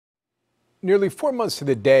Nearly 4 months to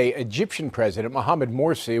the day, Egyptian President Mohamed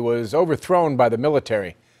Morsi was overthrown by the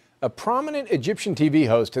military. A prominent Egyptian TV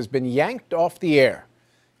host has been yanked off the air.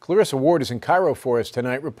 Clarissa Ward is in Cairo for us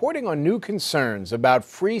tonight, reporting on new concerns about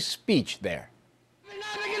free speech there.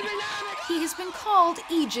 He has been called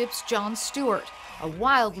Egypt's Jon Stewart, a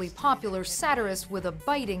wildly popular satirist with a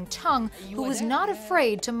biting tongue who was not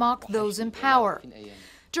afraid to mock those in power.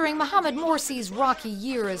 During Mohamed Morsi's rocky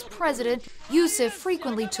year as president, Youseff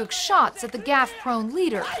frequently took shots at the gaffe-prone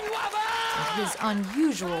leader and his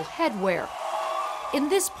unusual headwear. In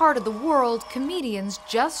this part of the world, comedians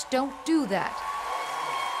just don't do that.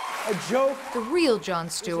 A joke. The real Jon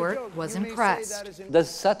Stewart was impressed. Does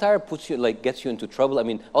satire gets you into trouble? I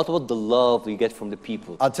mean, what about the love you get from the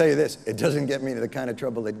people? I'll tell you this, it doesn't get me into the kind of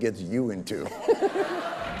trouble it gets you into.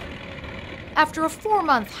 After a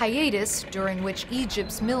 4-month hiatus, during which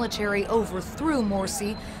Egypt's military overthrew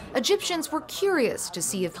Morsi, Egyptians were curious to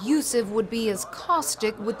see if Youseff would be as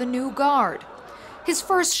caustic with the new guard. His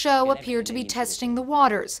first show appeared to be testing the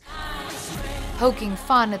waters, poking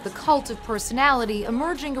fun at the cult of personality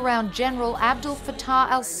emerging around General Abdul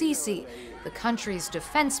Fattah al-Sisi, the country's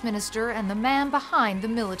defense minister and the man behind the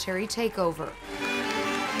military takeover.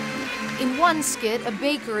 In one skit, a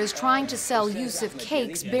baker is trying to sell Youseff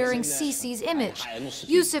cakes bearing Sisi's image.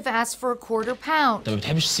 Youseff asks for a quarter pound.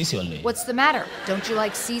 What's the matter? Don't you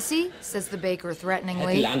like Sisi? Says the baker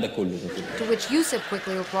threateningly. To which Youseff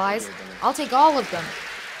quickly replies, I'll take all of them.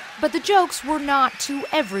 But the jokes were not to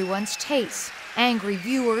everyone's taste. Angry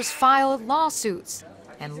viewers filed lawsuits.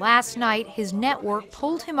 And last night, his network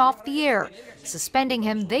pulled him off the air, suspending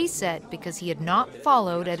him, they said, because he had not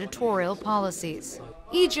followed editorial policies.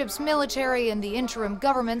 Egypt's military and the interim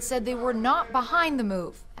government said they were not behind the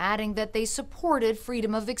move, adding that they supported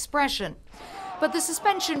freedom of expression. But the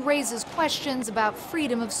suspension raises questions about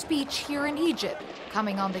freedom of speech here in Egypt,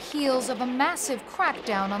 coming on the heels of a massive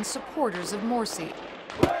crackdown on supporters of Morsi.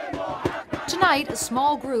 Tonight, a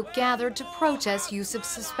small group gathered to protest Yousseff's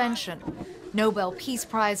suspension. Nobel Peace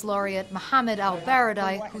Prize laureate Mohammed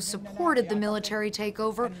al-Baradei, who supported the military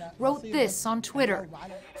takeover, wrote this on Twitter: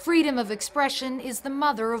 "Freedom of expression is the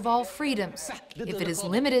mother of all freedoms. If it is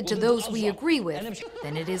limited to those we agree with,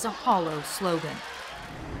 then it is a hollow slogan."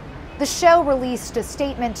 The show released a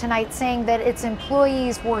statement tonight saying that its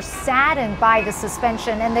employees were saddened by the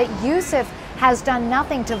suspension and that Youseff has done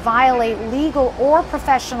nothing to violate legal or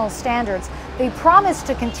professional standards. They promised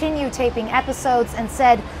to continue taping episodes and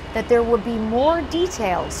said that there would be more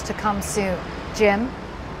details to come soon. Jim?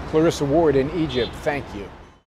 Clarissa Ward in Egypt, thank you.